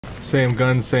Same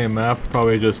gun, same map,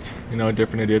 probably just, you know,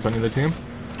 different idiots on the other team.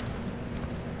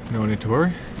 No need to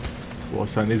worry. We'll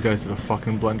send these guys to the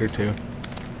fucking blender too.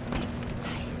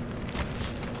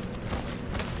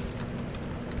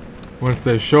 Once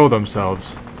they show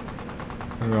themselves.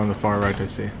 And they're on the far right, I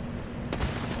see.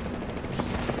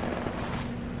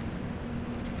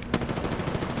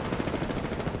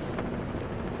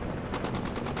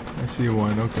 I see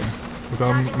one, okay.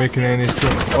 Without making any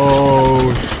sense.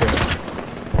 Oh shit.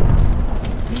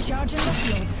 Recharging the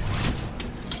fields.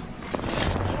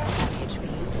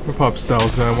 We'll pop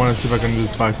cells, and I want to see if I can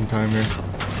just buy some time here. If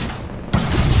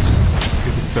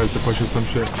he decides to push us some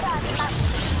shit.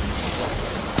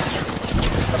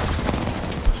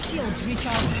 Shields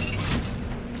recharging.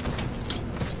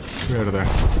 Get out of there.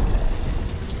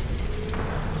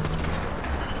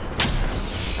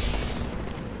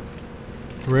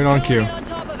 Right on cue. On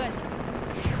top of us.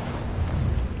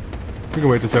 We can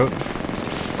wait this out.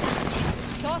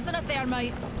 Tossing a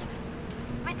thermite.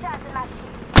 Recharging my shield.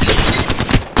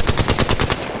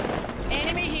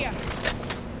 Enemy here.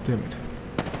 Damn it.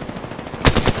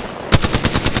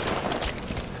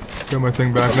 Got my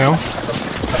thing back now.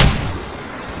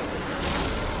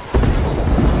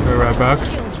 Go right back.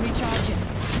 Shields recharging.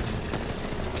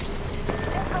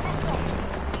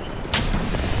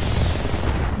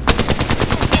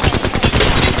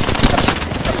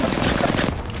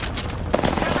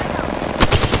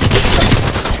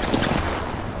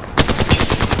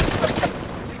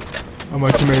 Oh, my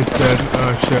teammate's dead.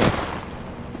 Oh shit.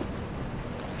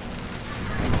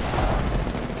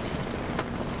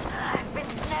 Been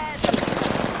snared.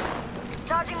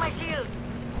 Charging my shield.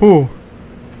 Whew.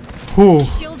 Whew.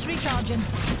 Shields recharging.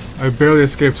 I barely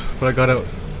escaped, but I got out.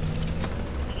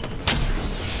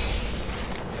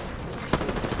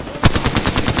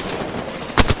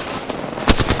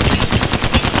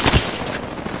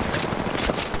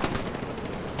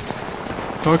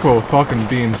 Talk about fucking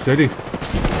Beam City.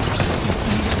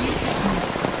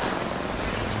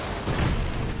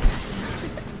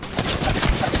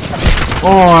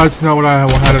 Oh, that's not what I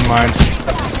had in mind.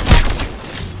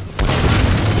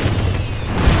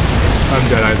 I'm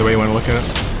dead either way you want to look at it.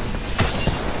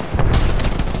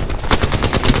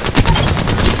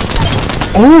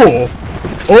 Oh!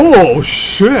 Oh,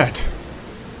 shit!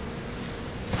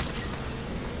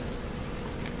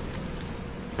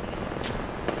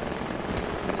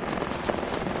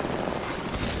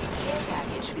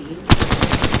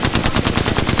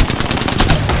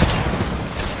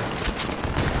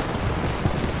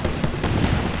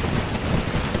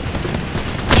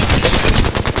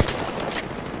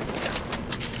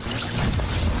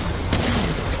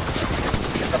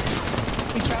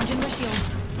 Recharging my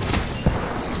shields.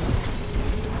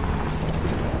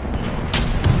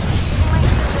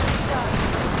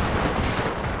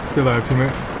 Still alive,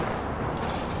 teammate.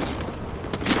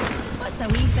 What's a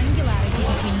wee singularity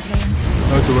between friends?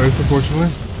 That's a waste,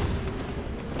 unfortunately.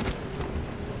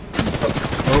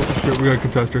 Oh, shit, we got a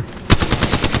contester.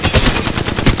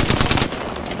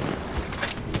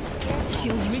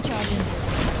 Shields recharging.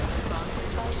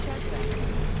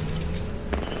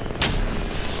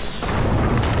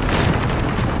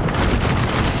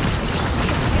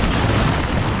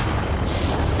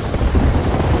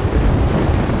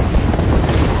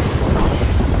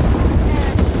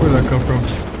 Where'd that come from?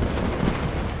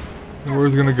 And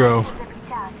where's it gonna go?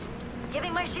 Recharge.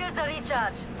 Giving my shield a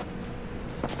recharge.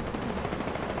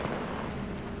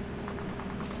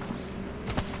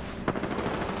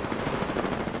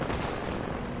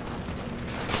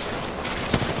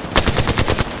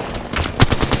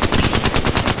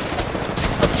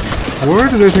 Where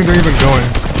do they think they're even going?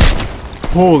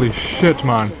 Holy shit,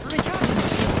 man. Recharging my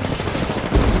shields.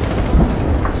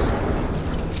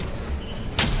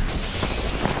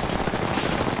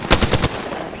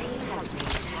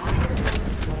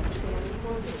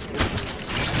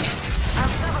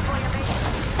 I'm cover for your base.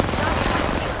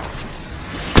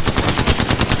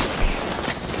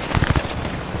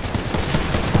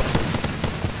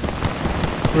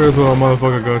 Where's the little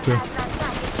motherfucker go to?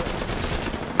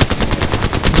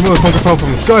 The motherfucker fell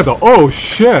from the sky though. Oh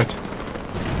shit!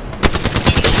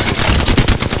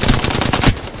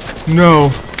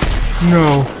 No.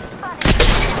 No.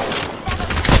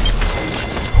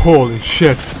 Holy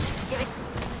shit.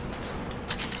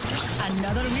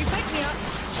 Another wee pick me up.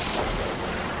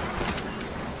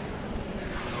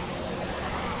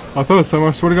 I thought it was somewhere.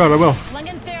 I swear to God, I will.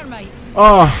 Flinging thermite.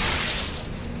 Ah!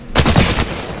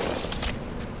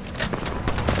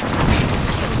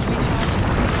 Shields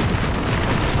recharging.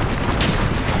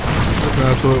 That's an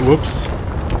absolute whoops.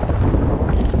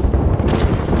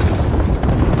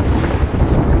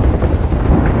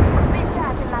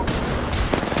 Recharging my shield.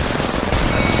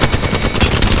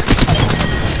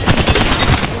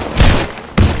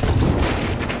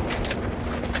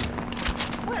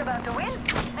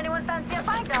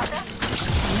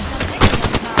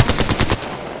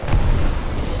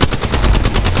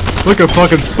 Look at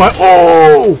fucking spot.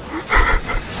 Oh!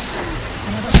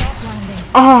 Another soft landing.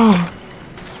 Ah!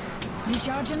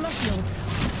 Recharging my shields.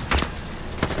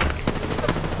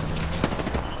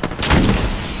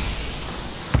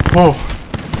 Oh,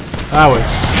 that was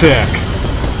sick.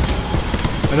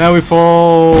 And now we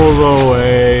fall the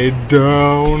way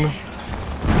down.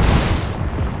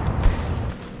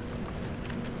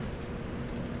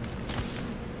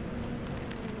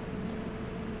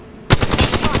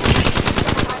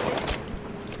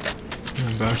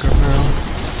 And back up now.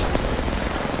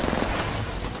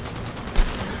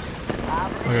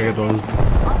 I gotta get those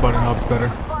bunny hops better.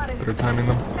 Better timing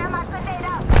them.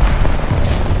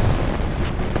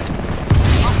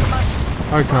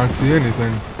 I can't see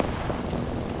anything.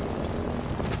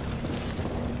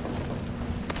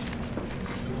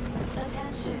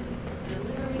 Attention.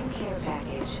 Delivering care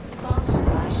package. Sponsored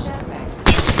by Chevrex.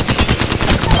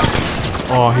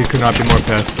 Oh, he could not be more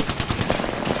pissed.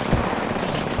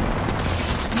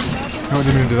 No, I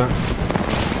didn't mean to do that.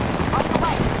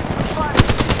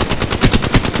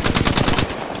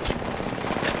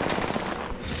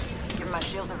 Give my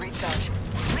shield a recharge.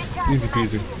 Easy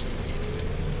peasy.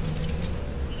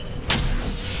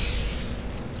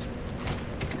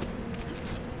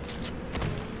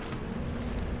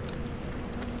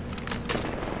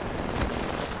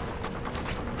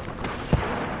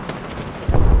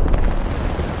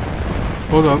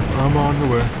 Hold up, I'm on the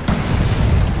way.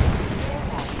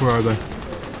 Where are they?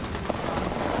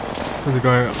 There's a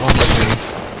guy on my team.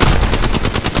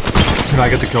 And I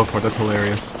get the kill for it, that's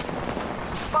hilarious.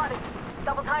 Spotted.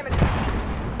 Double timing.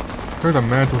 Heard a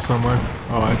mantle somewhere.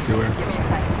 Oh, I see where. Give me a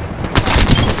sec.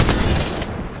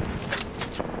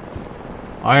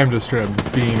 I am just straight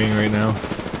up beaming right now.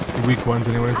 The weak ones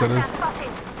anyways, that is.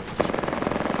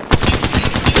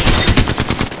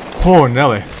 Oh,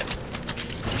 Nelly.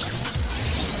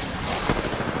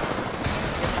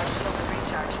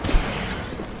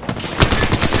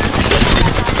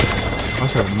 I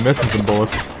started missing some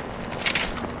bullets.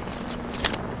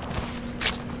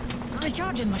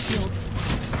 Recharging my shields.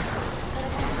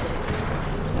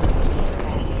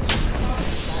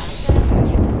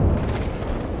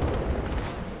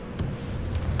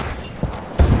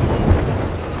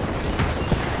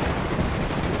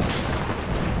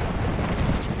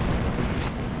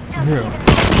 Yeah.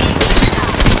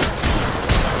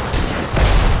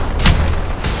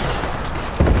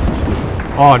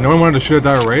 Oh, no one wanted to shoot at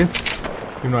that Wraith?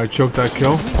 Even though I choked that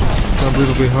kill. It's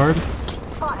unbelievably hard.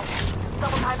 Spotted.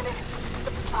 Double timing it.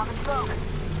 Pop and smoke.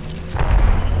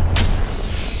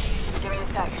 Give me a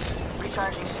sec.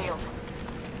 Recharging shield.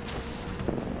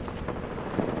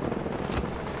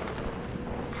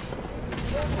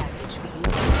 Care package being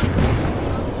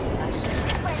sponsored by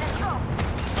Chevrex. Wait, let's go.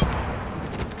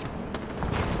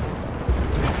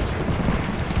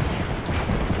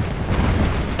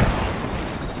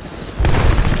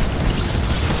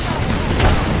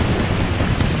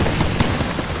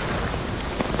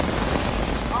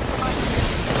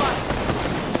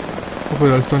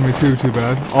 Hopefully that stunned me too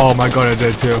bad. Oh my god, I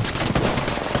did too.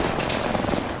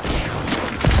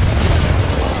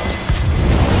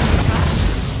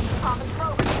 Pop and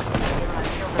smoke. Give my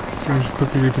shield a recharge. Can I just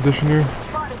quickly reposition here?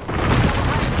 Spotted.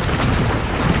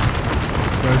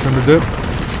 Guys, time to dip.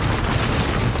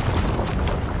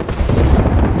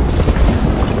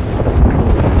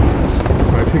 It's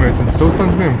my teammates, and still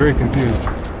stuns me, I'm very confused.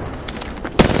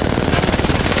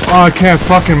 Oh, I can't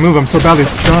fucking move, I'm so badly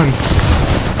stunned.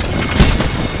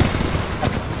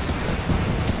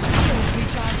 Shields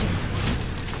recharging.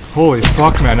 Holy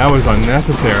fuck, man, that was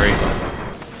unnecessary.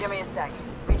 Give me a sec.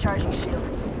 Recharging shield.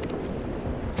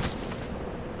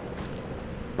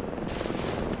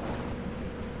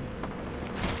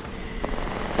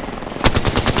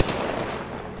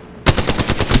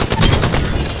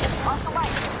 Off the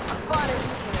light. I'm spotted.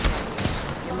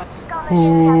 Got my shield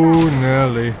Ooh,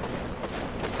 Nelly.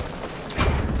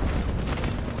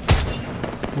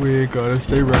 We gotta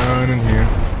stay running here.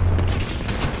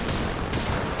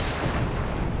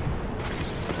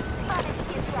 Spotted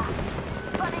shield here.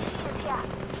 Spotted shield here.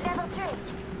 Level 3.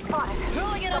 Spotted.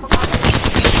 Rolling it on top.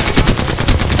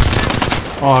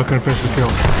 Oh, I couldn't finish the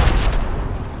kill.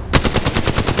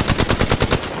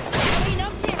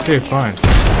 Okay, fine.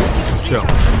 Chill.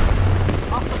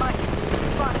 Off the light.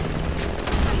 Spotted.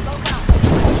 Smoke out.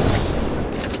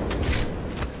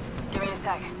 Give me a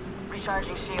sec.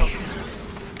 Recharging shield.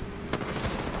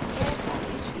 Care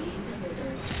package being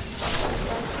delivered.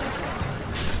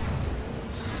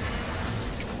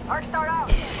 Arc start out.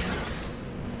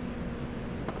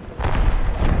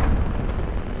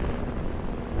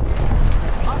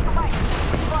 Off the light.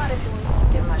 Spotted.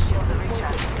 Give my shield a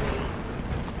recharge.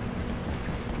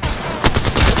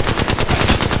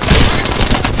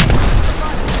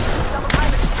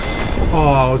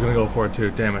 I was gonna go for it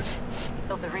too. Damn it.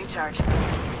 Built a recharge.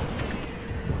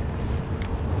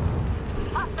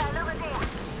 Hostile over there.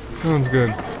 Sounds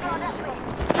good.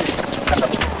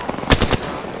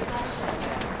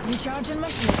 Recharging my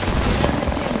shield.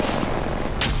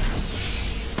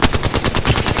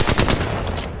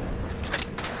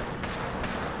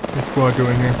 What's squad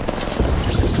doing here?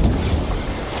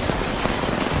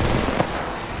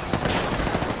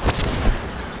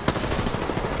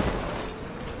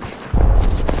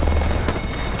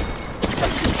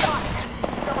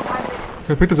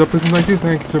 Can I pick this up, please, and thank you?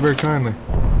 Thank you so very kindly.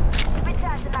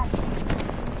 Recharge the machine.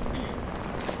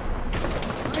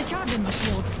 Recharging my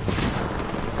shields.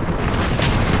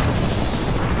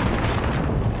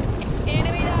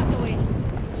 Enemy that away.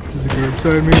 There's a guy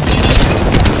beside me.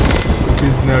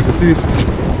 He's now deceased.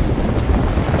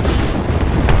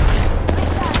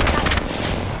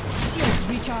 Shields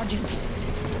recharging.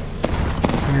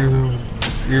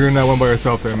 You're in that one by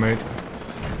yourself there, mate.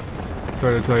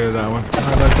 Sorry to tell you that one.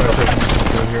 Alright, that's how I take my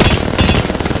here.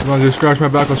 As long as you scratch my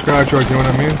back, I'll scratch yours, you know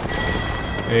what I mean?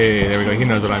 Hey, there we go, he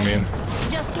knows what I mean.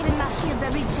 Just giving my shields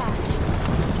a recharge.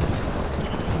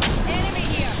 Enemy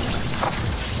here.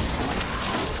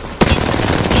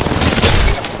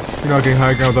 You're not getting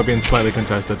high ground without being slightly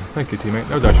contested. Thank you, teammate.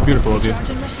 That was actually beautiful of you.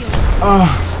 Recharging my shields.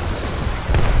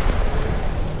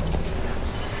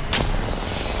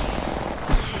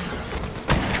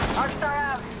 Arcstar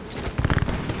out.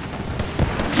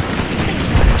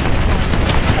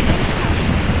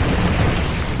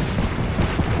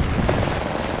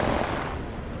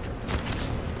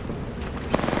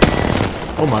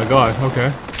 Oh my god,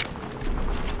 okay.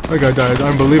 That guy died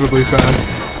unbelievably fast.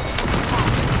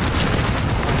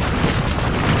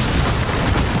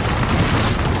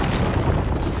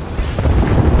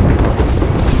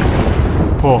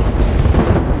 Oh.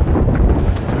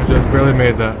 I just barely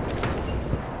made that.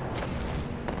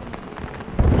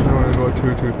 I don't want to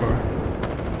go too far.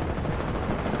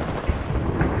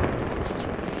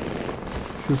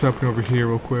 See what's happening over here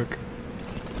real quick.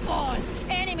 Boss,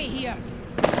 enemy here.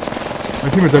 My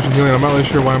teammate's actually healing. I'm not really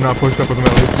sure why I'm not pushed up with him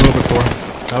at least a little bit more.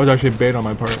 That was actually bait on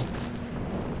my part.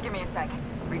 Give me a sec.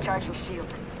 Recharging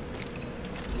shield.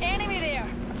 Enemy there.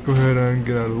 Let's go ahead and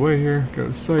get out of the way here. Get out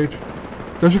of sight.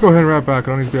 I should go ahead and wrap back.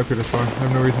 I don't need to be up here this far. I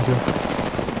have no reason to.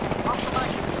 Off the mark.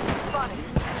 Spotted.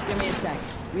 Give me a sec.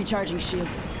 Recharging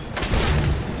shields.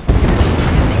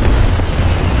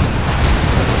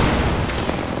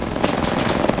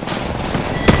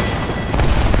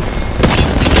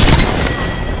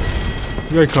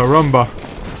 Yay, caramba.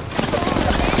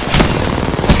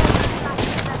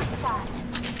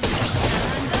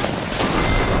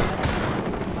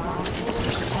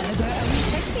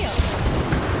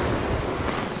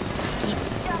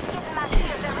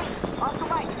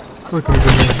 Look at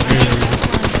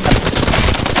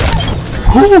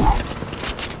Whew!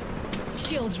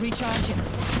 Shields recharging.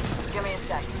 Give me a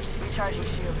sec. Recharging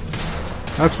shield.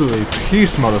 Absolutely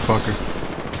peace, motherfucker.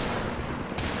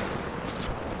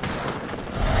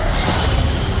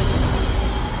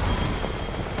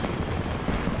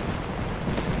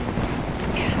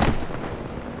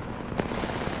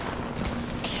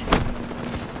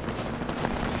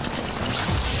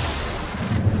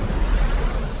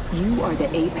 You are the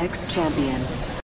Apex Champions.